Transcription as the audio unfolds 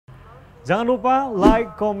Jangan lupa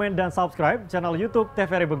like, komen, dan subscribe channel YouTube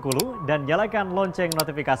TVRI Bengkulu dan nyalakan lonceng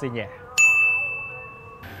notifikasinya.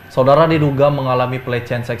 Saudara diduga mengalami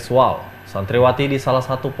pelecehan seksual. Santriwati di salah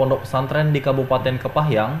satu pondok pesantren di Kabupaten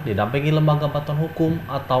Kepahyang didampingi Lembaga Bantuan Hukum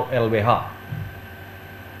atau LBH.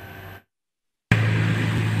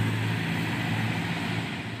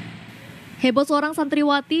 Heboh seorang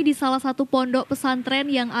santriwati di salah satu pondok pesantren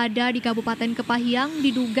yang ada di Kabupaten Kepahyang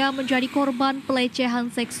diduga menjadi korban pelecehan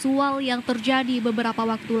seksual yang terjadi beberapa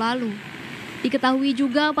waktu lalu. Diketahui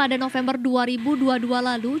juga pada November 2022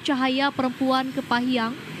 lalu, Cahaya Perempuan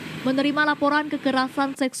Kepahyang menerima laporan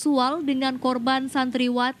kekerasan seksual dengan korban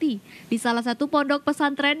santriwati di salah satu pondok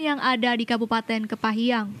pesantren yang ada di Kabupaten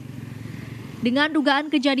Kepahyang. Dengan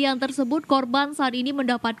dugaan kejadian tersebut, korban saat ini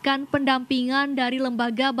mendapatkan pendampingan dari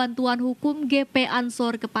Lembaga Bantuan Hukum GP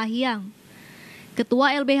Ansor Kepahyang.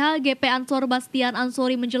 Ketua LBH GP Ansor Bastian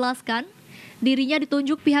Ansori menjelaskan, dirinya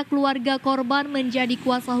ditunjuk pihak keluarga korban menjadi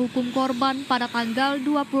kuasa hukum korban pada tanggal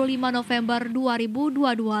 25 November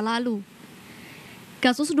 2022 lalu.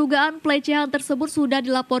 Kasus dugaan pelecehan tersebut sudah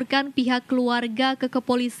dilaporkan pihak keluarga ke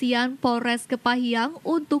Kepolisian Polres Kepahyang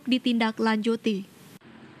untuk ditindaklanjuti.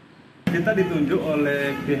 Kita ditunjuk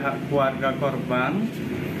oleh pihak keluarga korban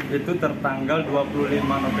itu tertanggal 25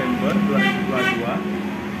 November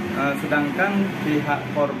 2022. Sedangkan pihak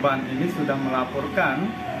korban ini sudah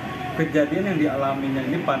melaporkan kejadian yang dialaminya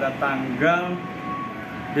ini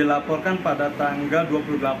dilaporkan pada tanggal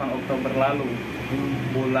 28 Oktober lalu,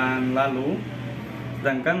 bulan lalu.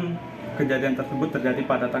 Sedangkan kejadian tersebut terjadi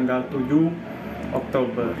pada tanggal 7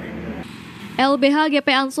 Oktober. LBH GP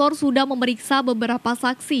Ansor sudah memeriksa beberapa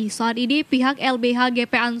saksi. Saat ini pihak LBH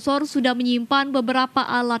GP Ansor sudah menyimpan beberapa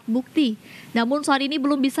alat bukti. Namun saat ini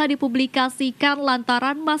belum bisa dipublikasikan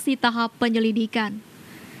lantaran masih tahap penyelidikan.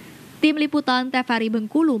 Tim Liputan TVRI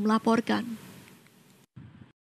Bengkulu melaporkan.